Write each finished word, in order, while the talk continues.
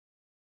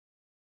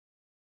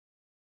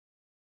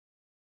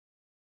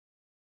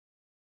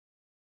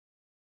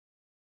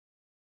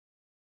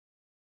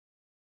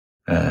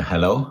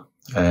Hello,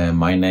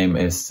 my name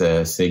is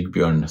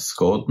Sigbjørn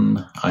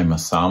Skåden. I'm a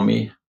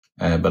Sami,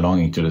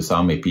 belonging to the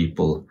Sami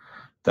people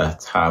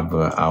that have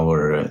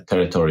our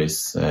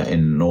territories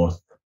in North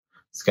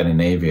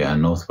Scandinavia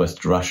and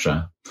Northwest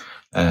Russia.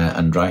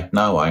 And right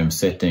now I'm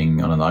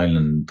sitting on an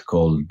island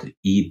called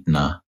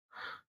Idna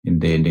in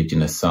the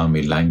indigenous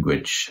Sami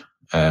language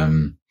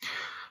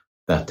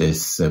that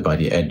is by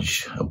the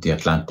edge of the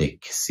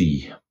Atlantic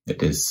Sea.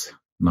 It is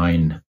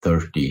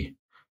 9:30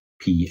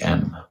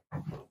 p.m.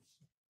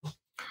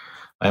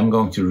 I'm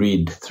going to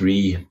read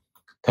 3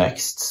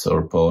 texts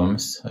or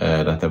poems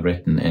that I've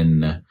written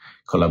in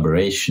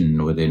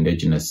collaboration with the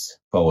indigenous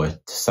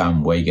poet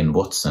Sam Wagan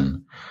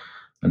Watson.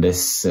 And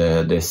this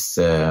has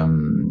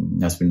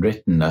been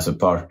written as a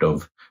part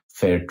of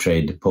Fair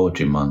Trade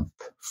Poetry Month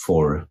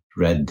for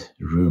Red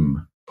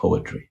Room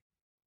Poetry.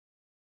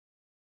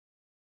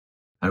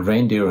 A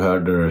reindeer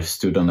herder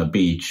stood on a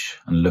beach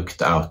and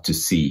looked out to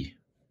sea.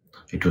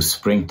 It was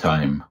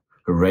springtime.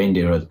 A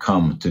reindeer had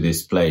come to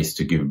this place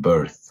to give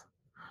birth.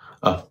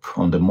 Up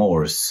on the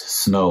moors,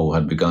 snow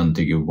had begun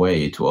to give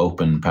way to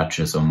open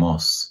patches of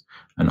moss,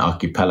 an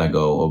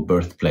archipelago of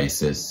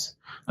birthplaces,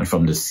 and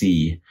from the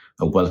sea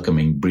a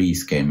welcoming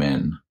breeze came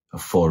in, a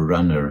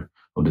forerunner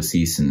of the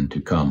season to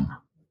come.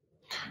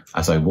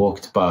 As I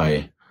walked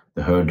by,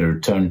 the herder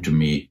turned to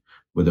me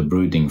with a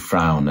brooding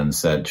frown and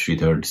said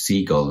she'd heard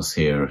seagulls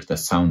here that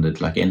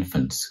sounded like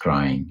infants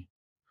crying.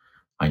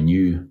 I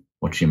knew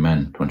what she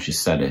meant when she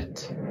said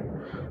it.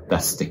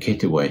 That's the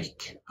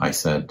kittiwake, I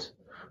said.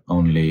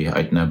 Only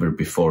I'd never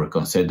before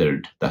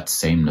considered that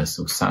sameness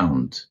of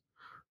sound,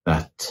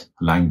 that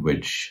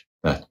language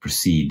that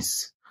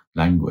precedes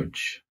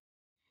language.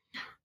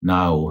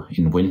 Now,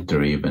 in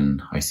winter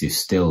even, I see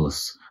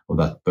stills of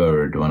that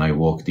bird when I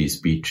walk these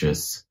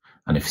beaches,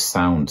 and if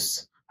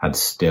sounds had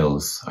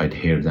stills, I'd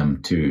hear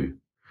them too,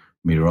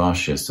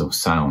 mirages of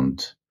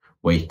sound,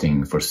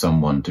 waiting for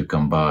someone to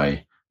come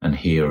by and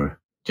hear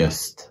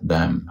just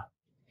them.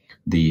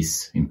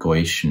 These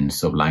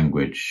inchoations of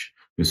language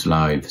whose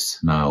lives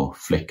now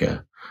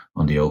flicker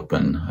on the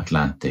open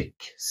Atlantic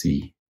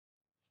Sea.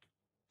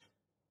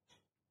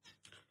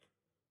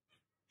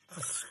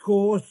 A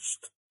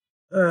scorched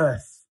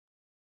earth.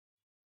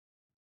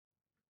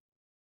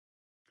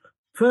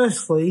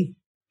 Firstly,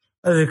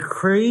 a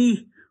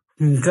decree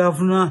from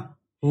Governor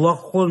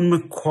Lachlan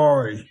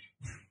Macquarie.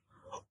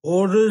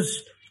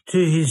 Orders to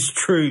his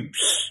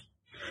troops,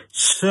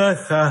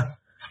 circa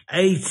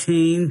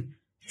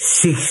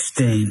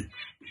 1816.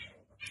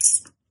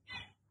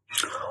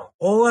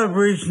 All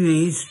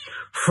Aborigines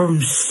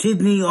from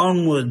Sydney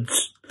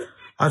onwards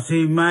are to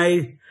be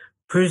made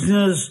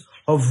prisoners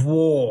of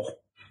war.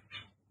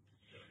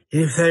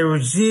 If they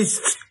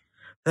resist,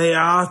 they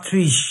are to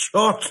be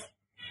shot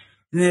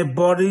and their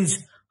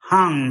bodies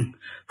hung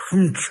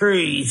from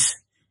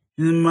trees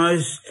in the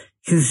most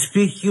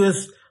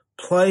conspicuous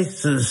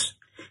places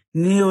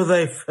near where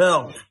they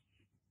fell,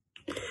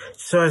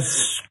 so as to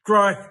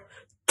strike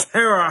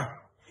terror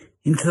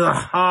into the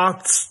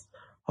hearts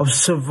of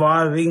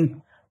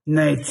surviving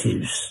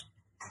natives.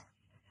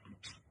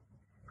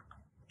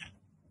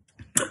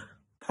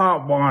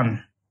 Part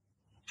 1.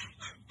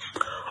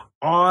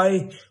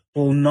 I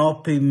will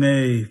not be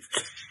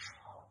moved.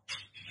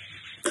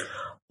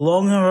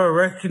 Long have I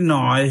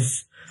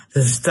recognized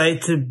the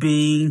state of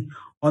being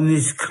on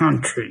this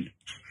country,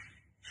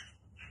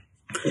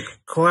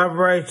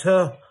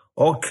 collaborator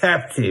or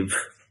captive.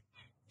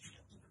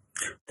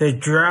 The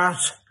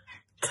drought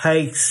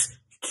takes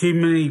too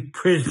many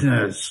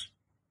prisoners,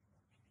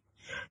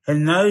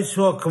 and those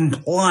who are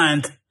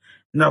compliant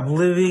end up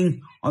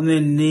living on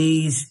their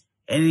knees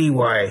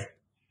anyway.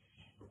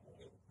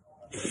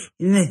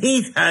 In the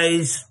heat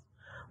haze,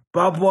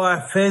 barbed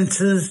wire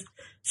fences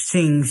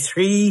sing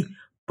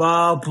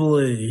 3-bar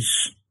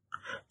blues.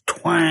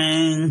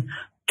 Twang,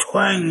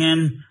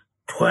 twangin',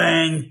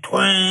 twang,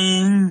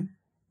 twang.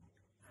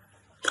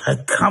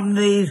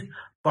 Accompanied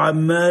by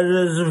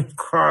murders of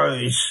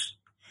crows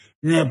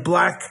in their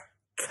black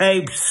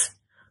capes,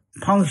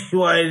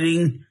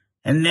 punctuating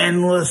an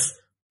endless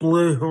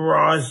blue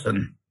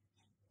horizon.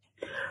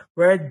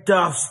 Red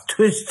dust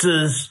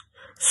twisters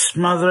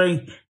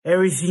smothering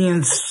everything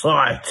in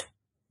sight.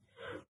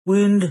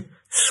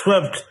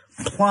 Wind-swept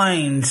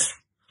plains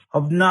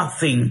of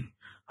nothing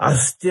are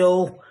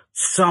still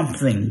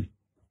something.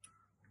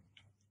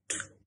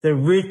 The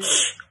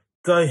rich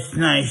ghost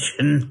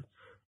nation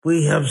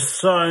we have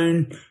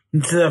sewn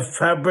into the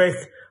fabric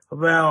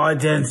of our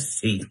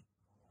identity.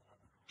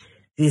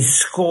 This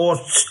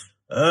scorched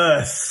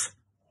earth,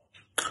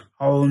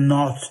 I will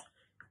not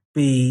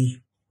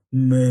be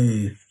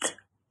moved.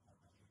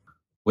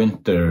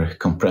 Winter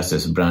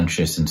compresses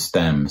branches and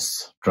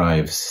stems,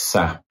 drives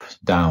sap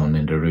down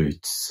in the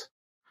roots.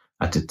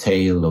 At the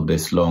tail of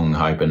this long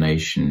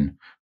hibernation,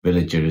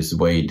 villagers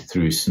wade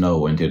through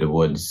snow into the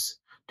woods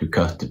to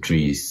cut the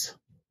trees.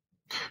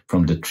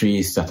 From the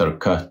trees that are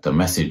cut, a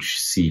message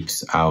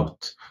seeps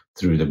out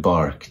through the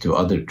bark to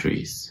other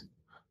trees.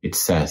 It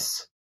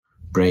says,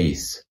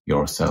 "Brace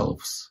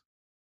yourselves."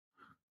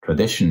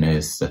 Tradition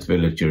is that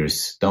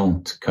villagers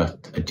don't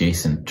cut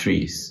adjacent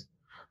trees.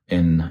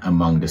 In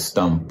among the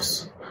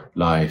stumps,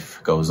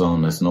 life goes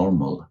on as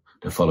normal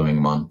the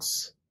following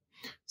months.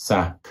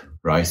 Sap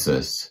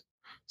rises,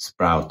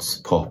 sprouts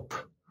pop,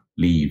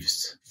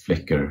 leaves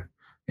flicker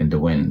in the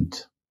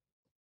wind.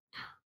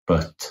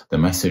 But the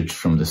message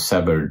from the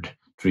severed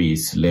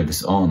trees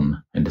lives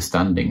on in the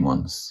standing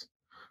ones.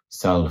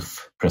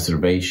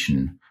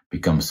 Self-preservation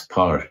becomes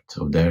part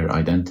of their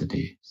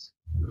identities.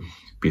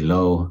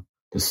 Below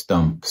the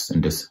stumps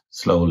and the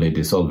slowly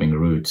dissolving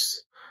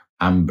roots,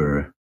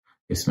 amber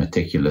is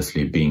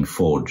meticulously being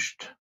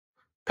forged,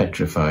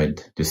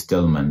 petrified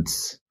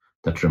distilments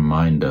that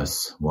remind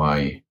us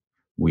why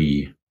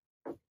we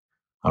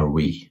are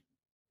we.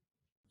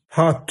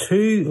 Part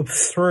 2 of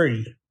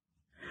 3.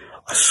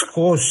 A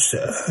scorched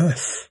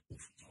earth.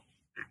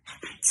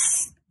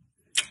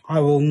 I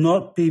will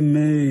not be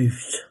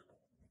moved.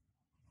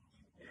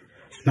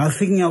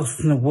 Nothing else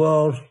in the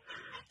world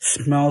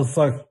smells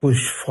like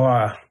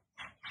bushfire.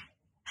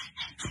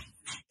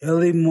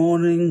 Early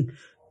morning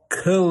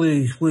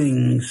curlew's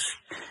wings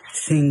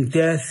sing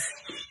death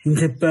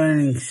into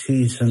burning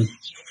season.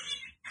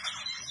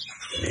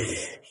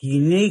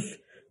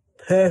 Unique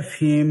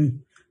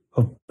perfume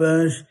of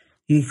burnt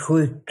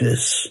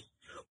eucalyptus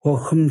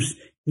welcomes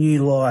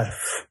new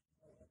life.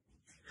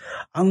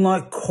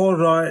 Unlike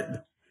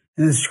cordite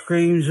and the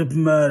screams of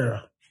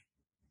murder,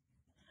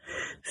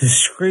 the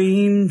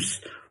screams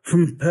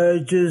from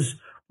purges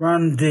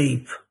run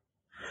deep.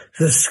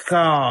 The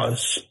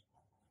scars,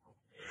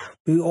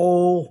 we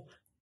all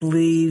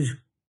bleed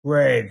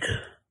red.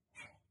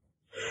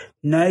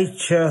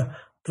 Nature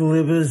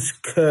delivers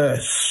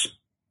curse.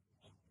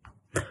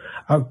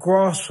 Our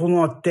grass will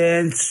not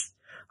dance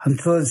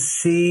until its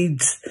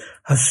seeds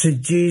are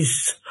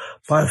seduced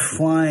by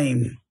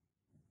flame.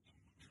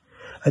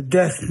 A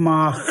death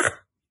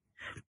mark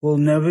will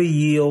never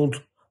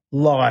yield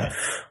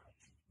life.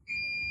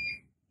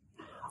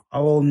 I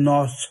will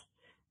not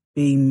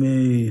be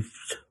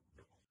moved.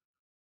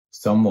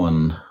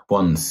 Someone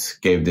once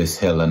gave this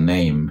hill a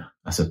name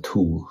as a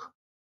tool.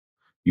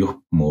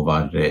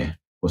 Jokkmovarri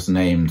was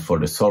named for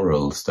the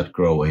sorrels that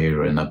grow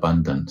here in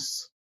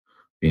abundance.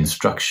 The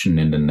instruction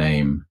in the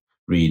name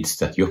reads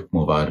that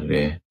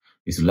Jokkmovarri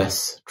is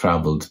less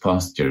travelled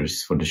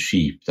pastures for the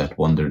sheep that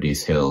wander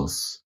these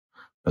hills,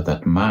 but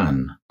that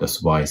man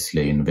does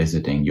wisely in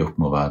visiting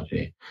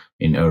Jokkmovarri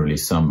in early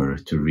summer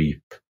to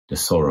reap the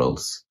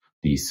sorrels,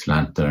 these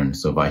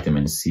lanterns of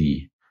vitamin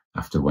C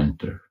after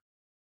winter.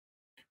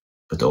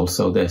 But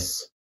also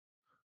this,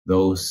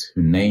 those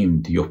who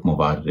named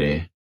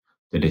Jokkmovarri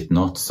did it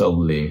not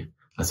solely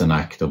as an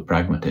act of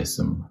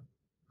pragmatism,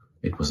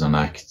 it was an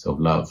act of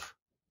love.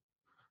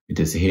 It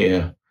is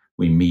here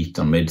we meet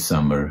on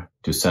midsummer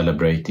to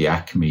celebrate the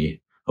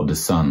acme of the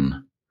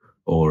sun,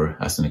 or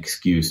as an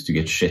excuse to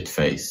get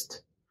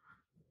shit-faced.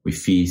 We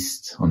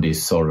feast on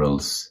these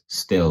sorrels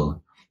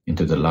still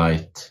into the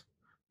light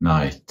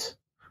night,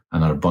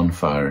 and our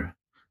bonfire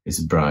is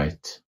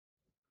bright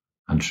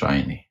and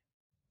shiny.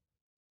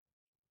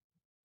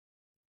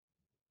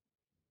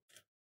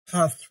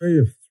 Part 3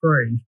 of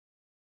 3.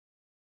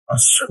 A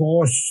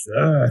scorched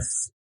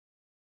earth.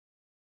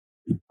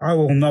 I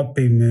will not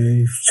be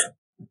moved.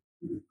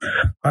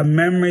 My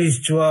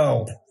memories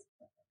dwell,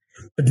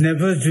 but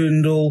never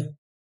dwindle,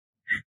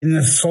 in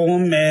the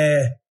solemn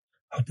air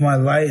of my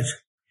late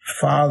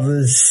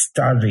father's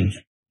study.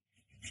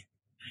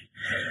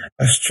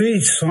 A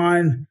street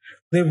sign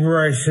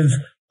liberated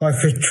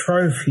like a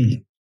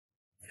trophy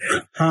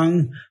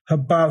hung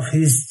above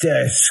his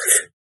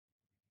desk.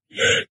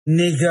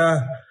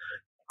 Nigger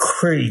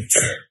Creek.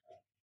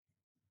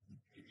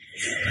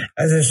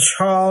 As a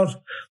child,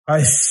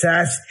 I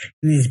sat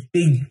in his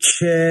big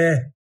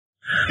chair,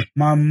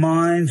 my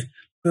mind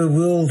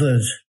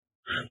bewildered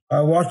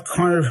by what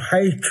kind of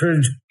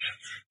hatred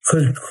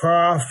could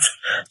craft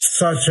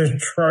such a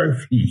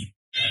trophy,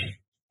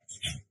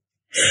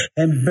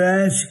 and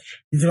burnt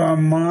into my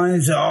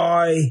mind's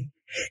eye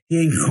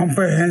the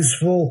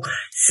incomprehensible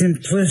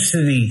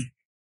simplicity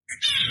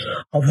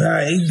of how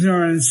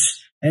ignorance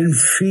and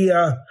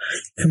fear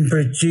can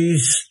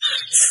produce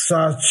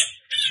such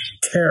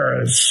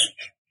terrors.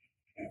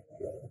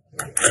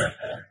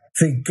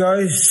 The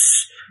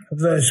ghosts of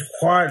those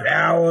quiet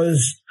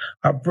hours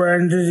are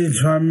branded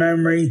into my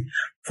memory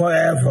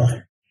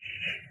forever.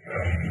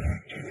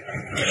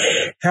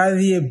 How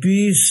the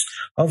abuse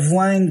of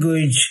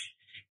language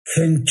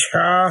can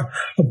char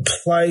a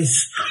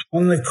place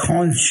on the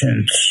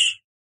conscience.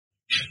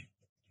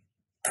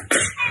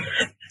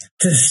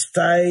 To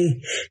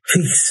stay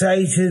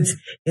fixated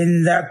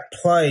in that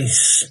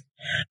place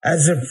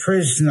as a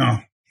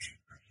prisoner,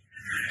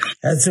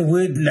 as a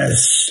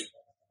witness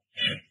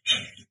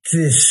to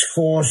this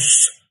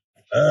scorched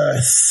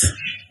earth.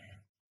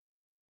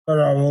 But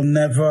I will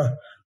never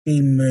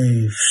be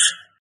moved.